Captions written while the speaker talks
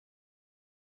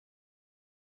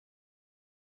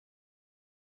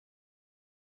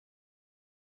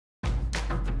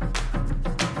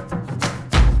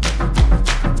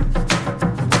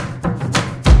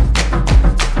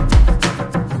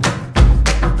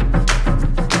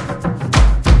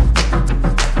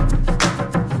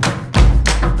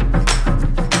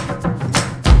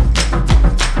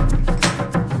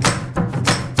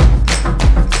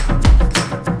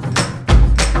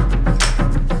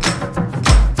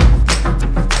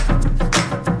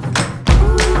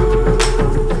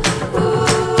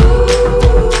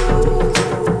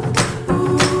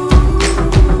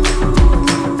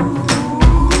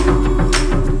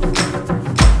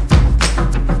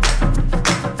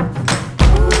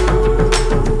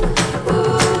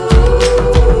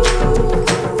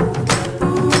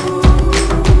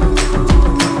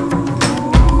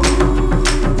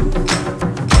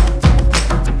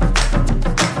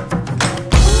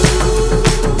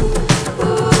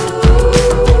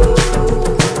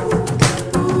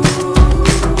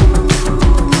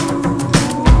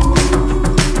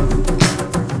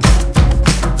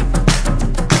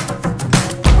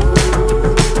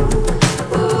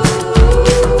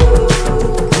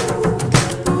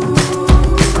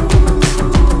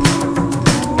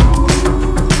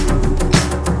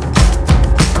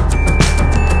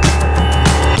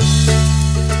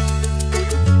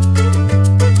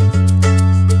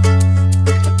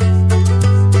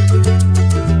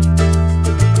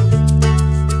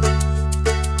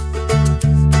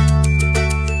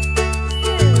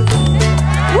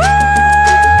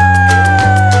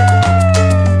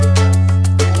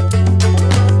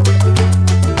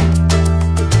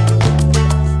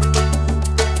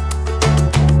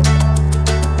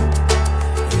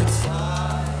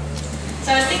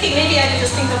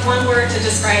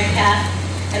describe Pat,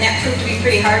 and that proved to be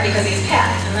pretty hard because he's Pat.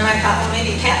 And then I thought, well,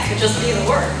 maybe Pat could just be the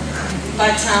word.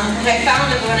 But I found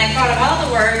that when I thought of all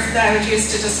the words that I would use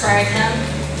to describe him,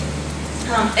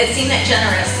 it seemed that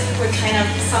generous would kind of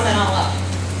sum it all up.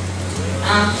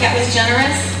 Pat was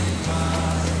generous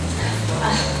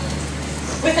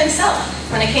with himself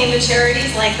when it came to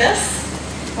charities like this,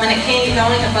 when it came to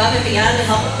going above and beyond to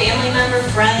help a family member,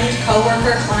 friend,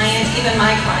 coworker, client, even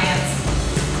my clients.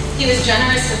 He was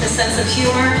generous with his sense of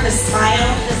humor, his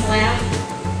smile, his laugh.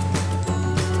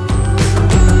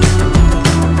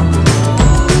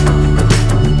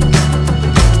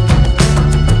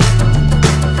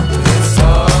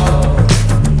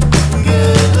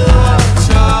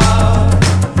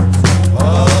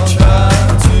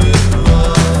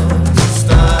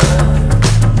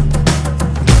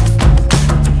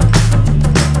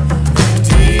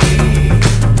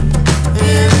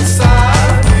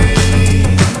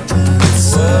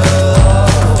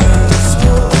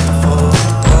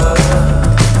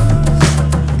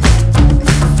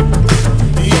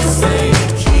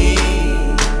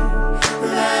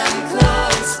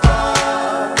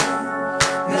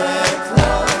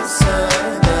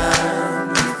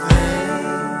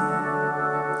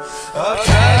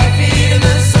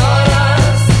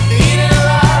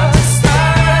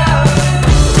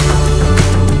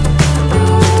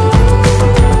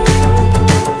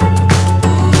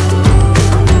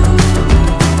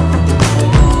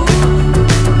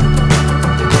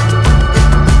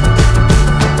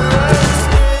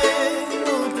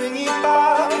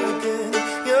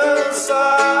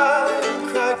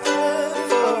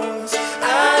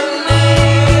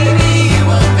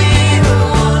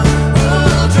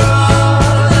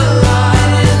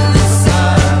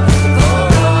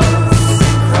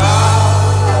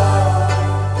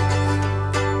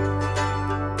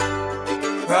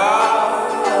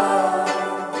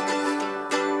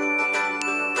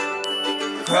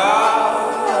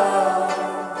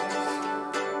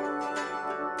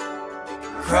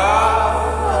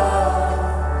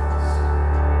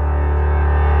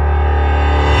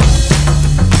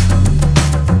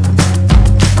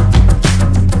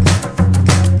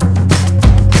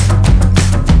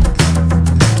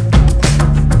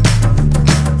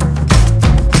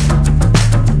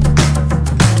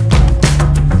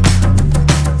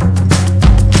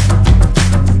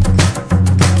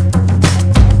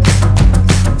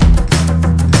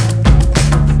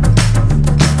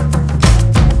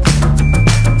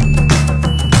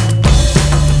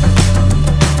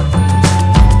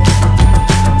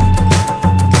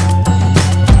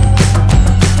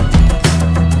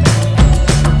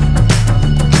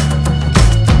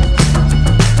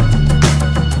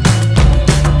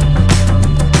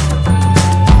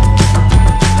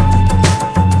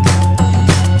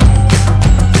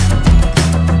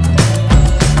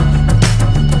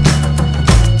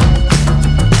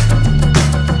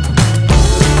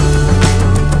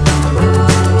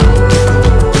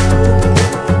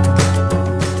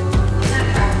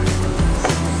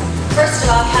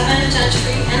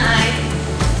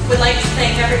 would like to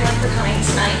thank everyone for coming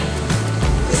tonight.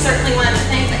 We certainly want to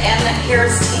thank the Avnet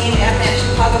Cares team, Avnet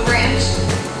Chicago branch,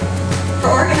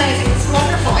 for organizing this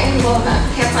wonderful annual event.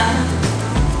 Hats on.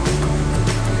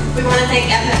 We want to thank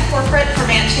Avnet Corporate for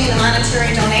matching the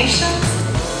monetary donations.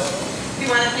 We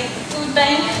want to thank the Food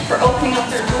Bank for opening up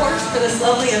their doors for this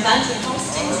lovely event and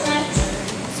hosting tonight.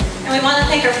 And we want to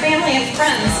thank our family and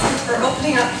friends for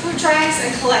opening up food drives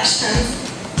and collections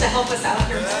to help us out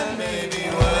here.